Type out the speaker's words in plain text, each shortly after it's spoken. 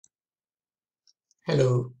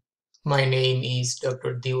Hello, my name is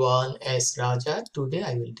Dr. Dewan S. Raja. Today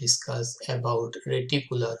I will discuss about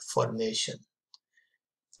reticular formation.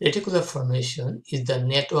 Reticular formation is the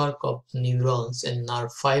network of neurons and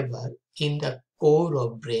nerve fiber in the core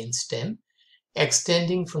of brainstem,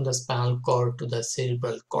 extending from the spinal cord to the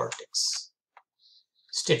cerebral cortex.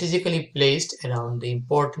 Strategically placed around the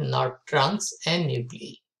important nerve trunks and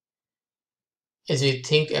nuclei. As we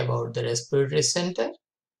think about the respiratory center,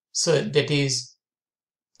 so that is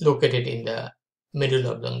located in the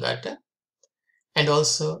medulla oblongata, and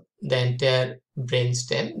also the entire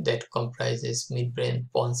brainstem that comprises midbrain,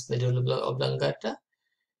 pons, medulla oblongata,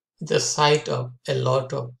 the site of a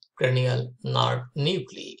lot of cranial nerve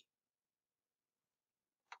nuclei.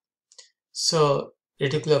 So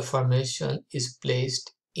reticular formation is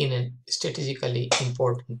placed in a strategically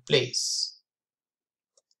important place.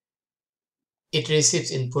 It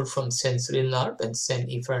receives input from sensory nerve and sends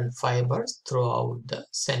efferent fibers throughout the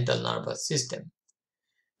central nervous system.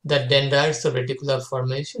 The dendrites of reticular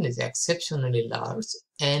formation is exceptionally large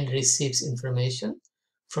and receives information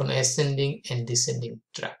from ascending and descending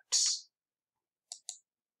tracts.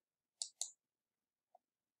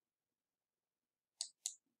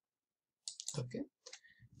 Okay,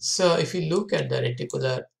 so if you look at the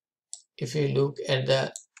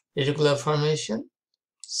reticular formation,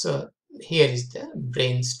 so here is the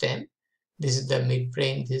brain stem, this is the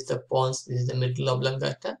midbrain, this is the pons, this is the medulla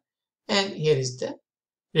oblongata, and here is the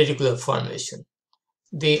reticular formation.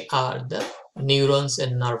 They are the neurons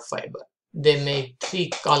and nerve fiber. They make three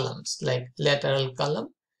columns like lateral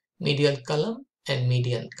column, medial column, and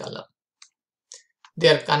median column. They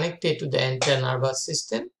are connected to the entire nervous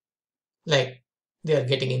system, like they are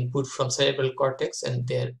getting input from cerebral cortex and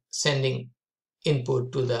they are sending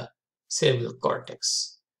input to the cerebral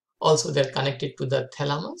cortex. Also, they are connected to the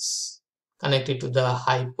thalamus, connected to the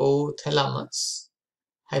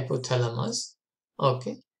hypothalamus,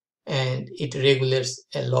 okay, and it regulates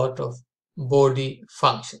a lot of body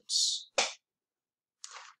functions.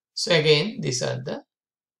 So again, these are the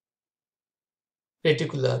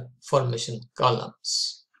reticular formation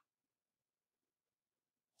columns.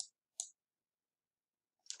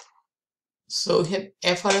 So we have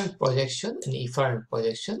efferent projection and efferent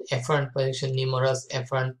projection. Efferent projection, numerous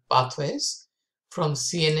efferent pathways from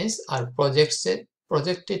CNS are projected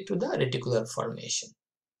to the reticular formation.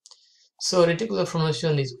 So reticular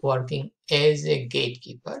formation is working as a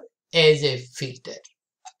gatekeeper, as a filter.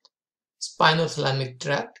 Spinothalamic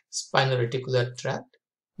tract, spinoreticulaire tract,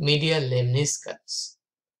 medial lemniscus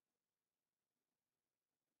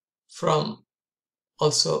from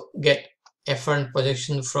also get efferent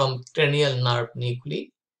projection from cranial nerve nuclei,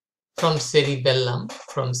 from cerebellum,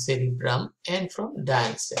 from cerebrum, and from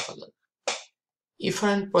diencephalon.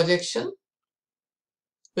 Efferent projection,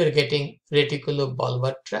 we're getting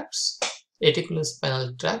reticulobulbar tracts,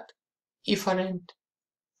 reticulospinal tract. Efferent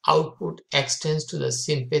output extends to the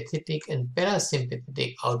sympathetic and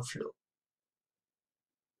parasympathetic outflow.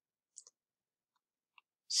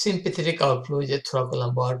 Sympathetic outflow is a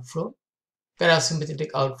thoracolumbar outflow. Parasympathetic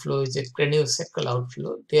outflow is a craniosacral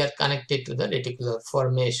outflow. They are connected to the reticular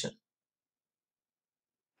formation.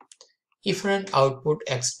 Efferent output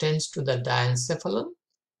extends to the diencephalon,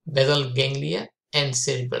 basal ganglia, and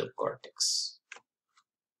cerebral cortex.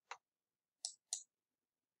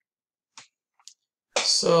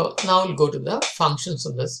 So now we'll go to the functions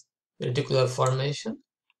of this reticular formation.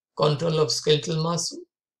 Control of skeletal muscle,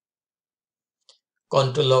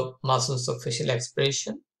 control of muscles of facial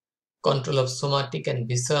expression, control of somatic and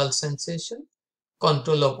visceral sensation,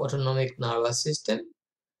 control of autonomic nervous system,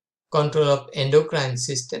 control of endocrine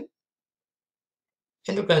system.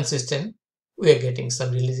 Endocrine system, we are getting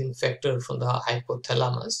some releasing factor from the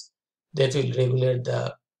hypothalamus that will regulate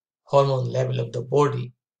the hormone level of the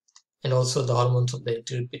body and also the hormones of the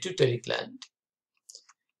anterior pituitary gland.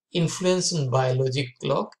 Influence on biologic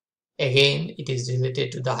clock, again it is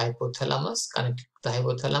related to the hypothalamus, connected to the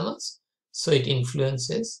hypothalamus, so it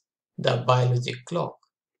influences the biologic clock.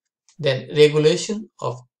 Then regulation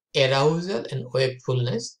of arousal and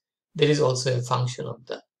wakefulness, there is also a function of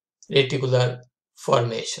the reticular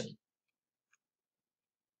formation.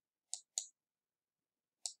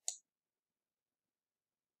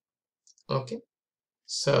 Okay,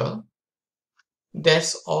 so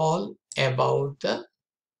that's all about the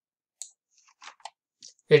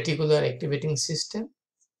reticular activating system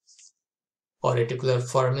or reticular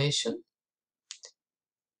formation.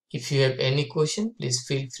 If you have any question, please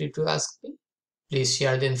feel free to ask me. Please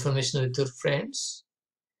share the information with your friends.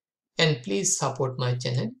 And please support my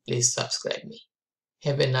channel. Please subscribe me.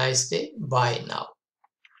 Have a nice day. Bye now.